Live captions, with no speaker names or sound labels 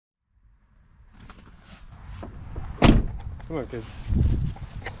Come on, kids.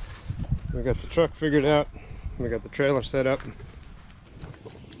 We got the truck figured out. We got the trailer set up.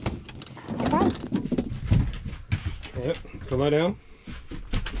 Yep, so lie down.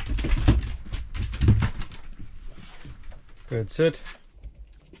 Good, sit.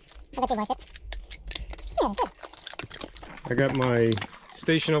 I'll let you more sit. Yeah, good. I got my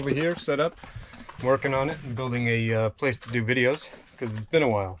station over here set up. I'm working on it and building a place to do videos because it's been a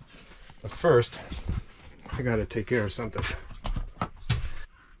while. But first, I gotta take care of something.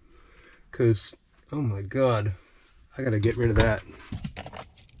 Because, oh my god, I gotta get rid of that.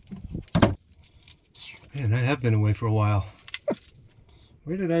 Man, I have been away for a while.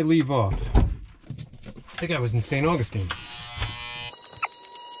 Where did I leave off? I think I was in St. Augustine.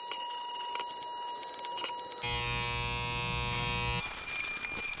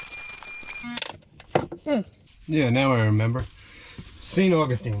 Yeah, now I remember. St.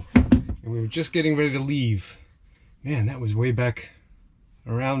 Augustine. And we were just getting ready to leave. Man, that was way back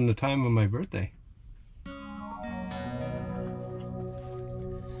around the time of my birthday.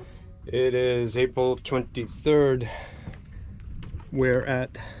 It is April 23rd. We're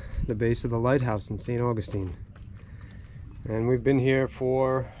at the base of the lighthouse in St. Augustine. And we've been here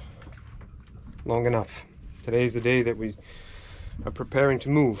for long enough. Today's the day that we are preparing to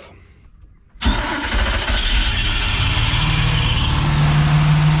move.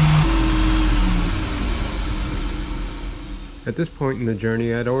 At this point in the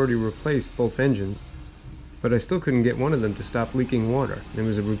journey, I'd already replaced both engines, but I still couldn't get one of them to stop leaking water. It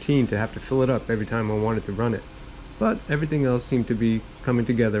was a routine to have to fill it up every time I wanted to run it. But everything else seemed to be coming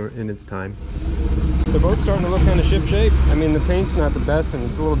together in its time. The boat's starting to look kind of shipshape. I mean, the paint's not the best and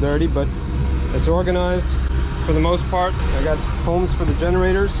it's a little dirty, but it's organized for the most part. I got homes for the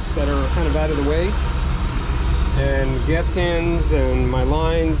generators that are kind of out of the way, and gas cans and my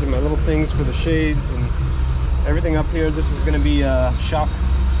lines and my little things for the shades and everything up here. This is going to be a shock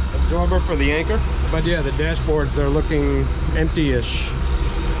absorber for the anchor. But yeah, the dashboards are looking empty-ish.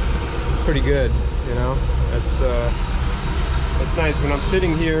 Pretty good, you know. That's nice. When I'm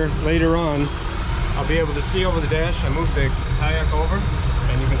sitting here later on, I'll be able to see over the dash. I moved the kayak over,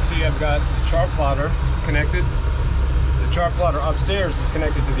 and you can see I've got the chart plotter connected. The chart plotter upstairs is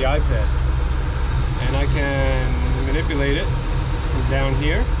connected to the iPad, and I can manipulate it from down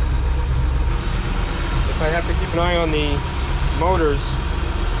here. If I have to keep an eye on the motors,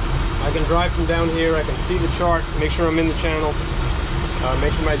 I can drive from down here. I can see the chart, make sure I'm in the channel,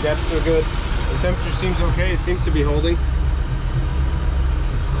 make sure my depths are good. The temperature seems okay. It seems to be holding.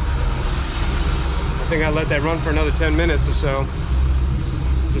 I think I'll let that run for another 10 minutes or so,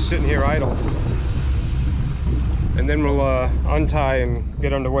 just sitting here idle, and then we'll untie and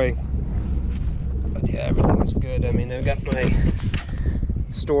get underway. But yeah, everything is good. I mean, I've got my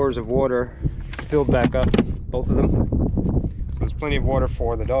stores of water filled back up, both of them, so there's plenty of water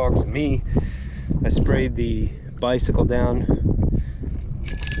for the dogs and me. I sprayed the bicycle down,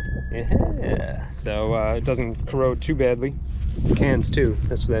 yeah, so it doesn't corrode too badly. The cans too,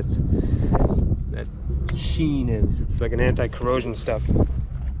 that's what that sheen is. It's like an anti-corrosion stuff.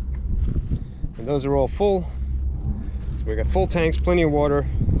 And those are all full, so we got full tanks, plenty of water.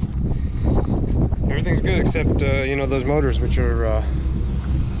 Everything's good except you know, those motors, which are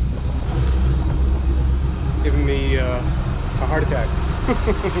giving me a heart attack.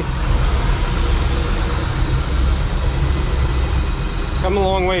 Come a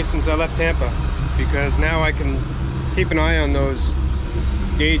long way since I left Tampa, because now I can keep an eye on those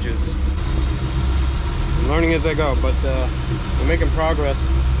gauges. I'm learning as I go, but we're making progress.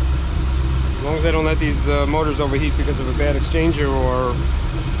 As long as I don't let these motors overheat because of a bad exchanger or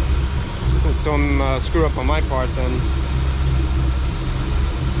some screw up on my part, then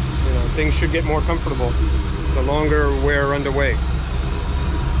you know, things should get more comfortable the longer we're underway.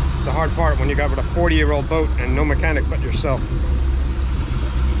 It's the hard part when you got a 40-year-old boat and no mechanic but yourself.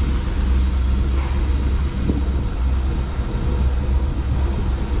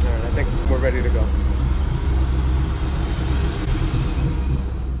 Alright, I think we're ready to go.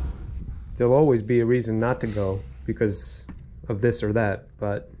 There'll always be a reason not to go because of this or that,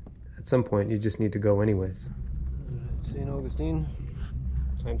 but at some point you just need to go anyways. Alright, St. Augustine,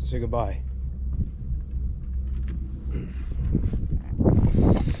 time to say goodbye.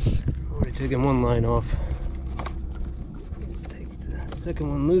 Already taken one line off. Let's take the second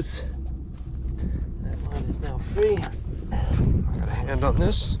one loose. That line is now free. I got a hand on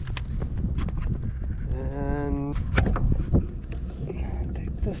this. And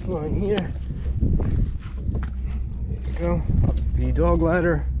take this line here. There you go. Up the dog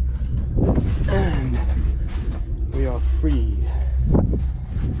ladder. And we are free.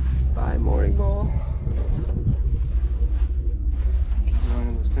 Bye, mooring ball.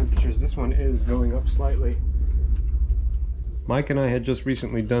 this one is going up slightly. Mike and I had just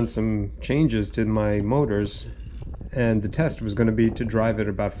recently done some changes to my motors, and the test was going to be to drive it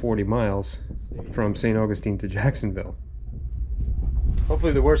about 40 miles from St. Augustine to Jacksonville.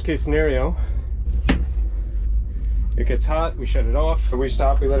 Hopefully the worst case scenario, it gets hot, we shut it off, we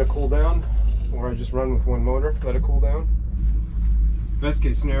stop, we let it cool down, or I just run with one motor, let it cool down. Best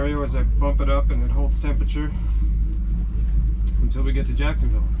case scenario is I bump it up and it holds temperature until we get to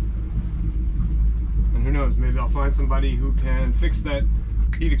Jacksonville. And who knows, maybe I'll find somebody who can fix that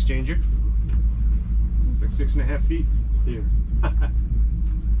heat exchanger. It's like 6.5 feet here.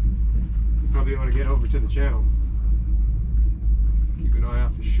 Probably ought to get over to the channel. Keep an eye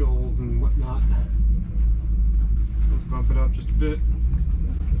out for shoals and whatnot. Let's bump it up just a bit.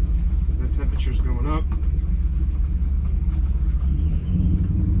 The temperature's going up.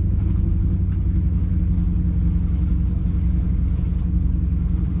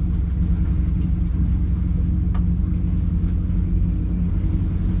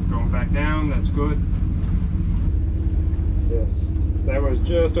 Back down, that's good. Yes, that was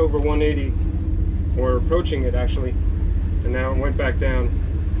just over 180, or approaching it actually, and now it went back down.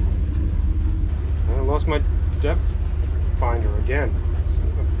 I lost my depth finder again. Son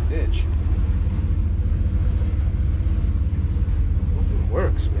of a bitch. Nothing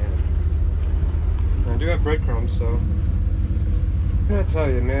works, man. I do have breadcrumbs, so I gotta tell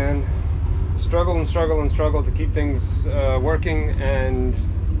you, man, struggle and struggle and struggle to keep things working, and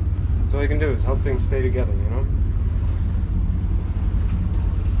that's all you can do is hope things stay together, you know?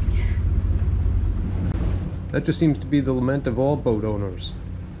 That just seems to be the lament of all boat owners,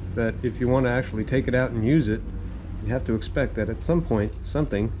 that if you want to actually take it out and use it, you have to expect that at some point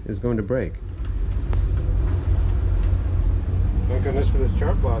something is going to break. Thank goodness for this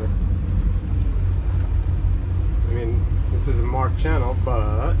chart plotter. I mean, this is a marked channel,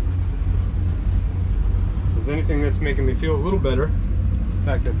 but if there's anything that's making me feel a little better, the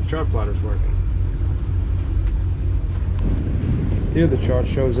fact that the chart plotter's working. Here the chart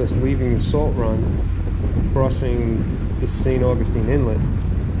shows us leaving the salt run, crossing the St. Augustine Inlet,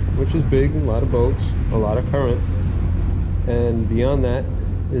 which is big, a lot of boats, a lot of current, and beyond that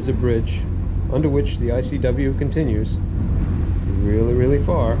is a bridge under which the ICW continues really, really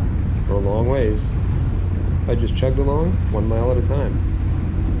far for a long ways. I just chugged along 1 mile at a time.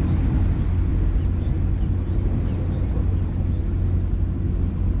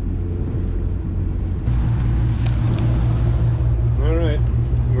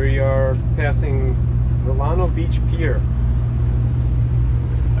 We are passing Vilano Beach Pier,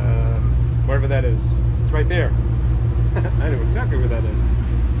 wherever that is. It's right there. I know exactly where that is.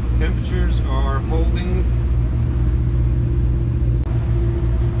 Temperatures are holding.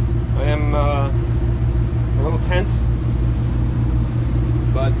 I am a little tense,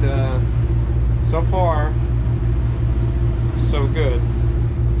 but so far, so good.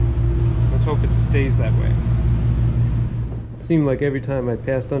 Let's hope it stays that way. It seemed like every time I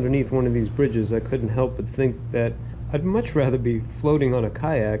passed underneath one of these bridges, I couldn't help but think that I'd much rather be floating on a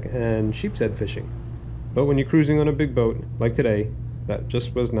kayak and sheepshead fishing. But when you're cruising on a big boat, like today, that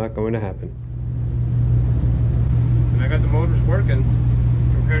just was not going to happen. And I got the motors working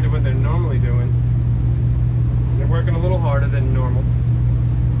compared to what they're normally doing. They're working a little harder than normal.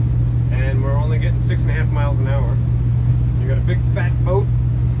 And we're only getting 6.5 miles an hour. You got a big fat boat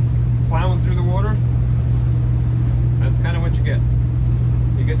plowing through the water. That's kind of what you get.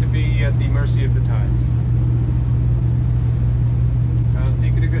 You get to be at the mercy of the tides.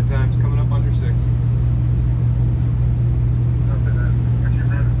 Take it a good times, coming up under 6. What's your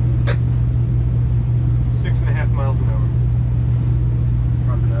minute? 6.5 miles an hour.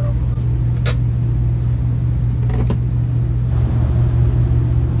 Dropping that off a little.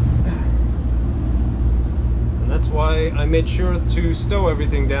 And that's why I made sure to stow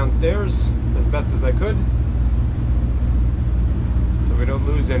everything downstairs as best as I could, we don't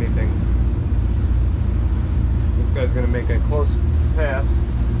lose anything. This guy's gonna make a close pass.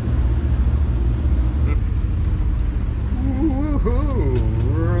 Woohoo!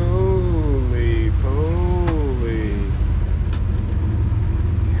 Roly poly!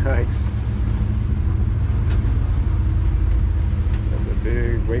 Yikes! That's a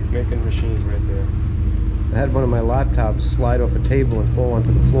big weight-making machine right there. I had one of my laptops slide off a table and fall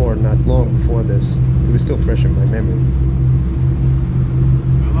onto the floor not long before this. It was still fresh in my memory.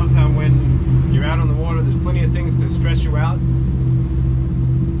 How when you're out on the water, there's plenty of things to stress you out,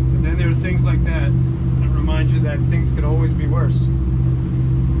 but then there are things like that that remind you that things could always be worse.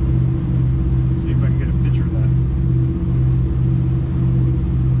 Let's see if I can get a picture of that.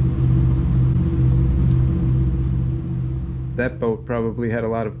 that boat probably had a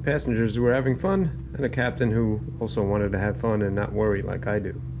lot of passengers who were having fun, and a captain who also wanted to have fun and not worry like I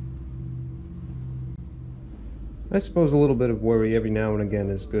do. I suppose a little bit of worry every now and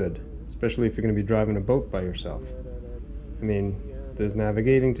again is good, especially if you're going to be driving a boat by yourself. I mean, there's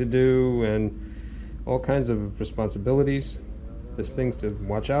navigating to do and all kinds of responsibilities. There's things to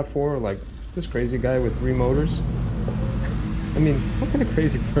watch out for, like this crazy guy with 3 motors. I mean, what kind of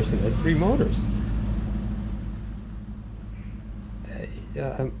crazy person has 3 motors?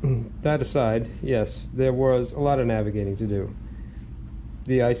 That aside, yes, there was a lot of navigating to do.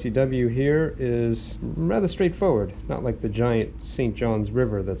 The ICW here is rather straightforward, not like the giant St. John's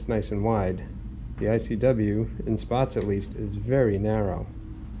River that's nice and wide. The ICW, in spots at least, is very narrow.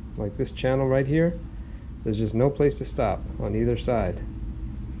 Like this channel right here, there's just no place to stop on either side,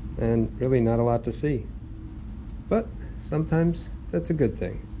 and really not a lot to see. But sometimes that's a good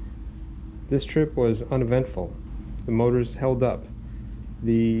thing. This trip was uneventful. The motors held up.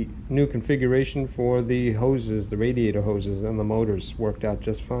 The new configuration for the hoses, the radiator hoses on the motors, worked out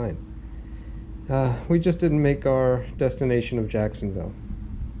just fine. We just didn't make our destination of Jacksonville.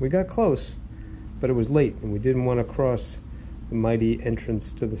 We got close, but it was late and we didn't want to cross the mighty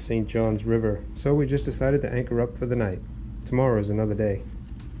entrance to the St. John's River, so we just decided to anchor up for the night. Tomorrow is another day.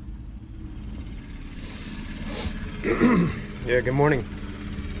 Yeah, good morning.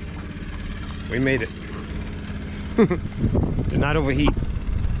 We made it. Did not overheat.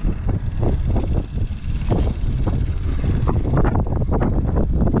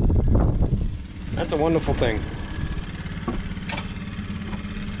 That's a wonderful thing.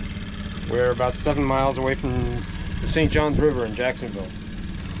 We're about 7 miles away from the St. John's River in Jacksonville.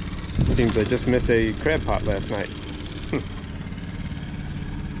 Seems I just missed a crab pot last night.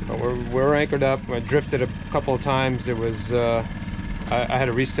 But we're anchored up. I drifted a couple of times. It was I had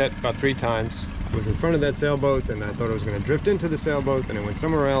to reset about 3 times. I was in front of that sailboat and I thought I was going to drift into the sailboat, and it went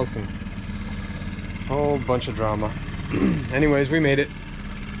somewhere else, and a whole bunch of drama. Anyways, we made it,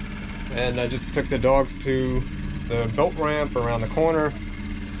 and I just took the dogs to the boat ramp around the corner.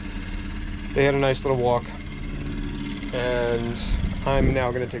 They had a nice little walk, and I'm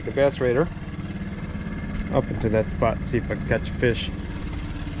now going to take the bass raider up into that spot and see if I can catch a fish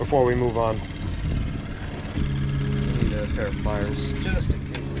before we move on. I need a pair of pliers just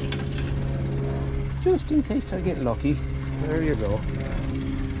in case. Just in case I get lucky. There you go.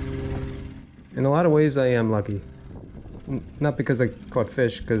 In a lot of ways I am lucky. Not because I caught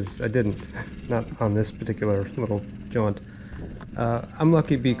fish, because I didn't. Not on this particular little jaunt. I'm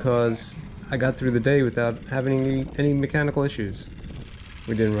lucky because I got through the day without having any mechanical issues.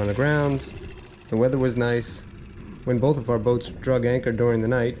 We didn't run aground. The weather was nice. When both of our boats drug anchor during the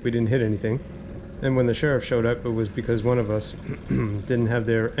night, we didn't hit anything. And when the sheriff showed up, it was because one of us didn't have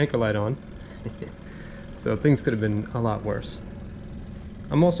their anchor light on. So things could have been a lot worse.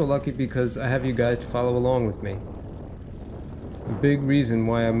 I'm also lucky because I have you guys to follow along with me. A big reason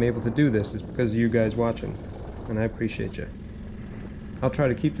why I'm able to do this is because of you guys watching, and I appreciate you. I'll try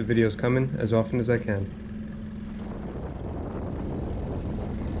to keep the videos coming as often as I can.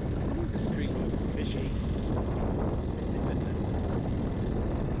 This creek looks fishy.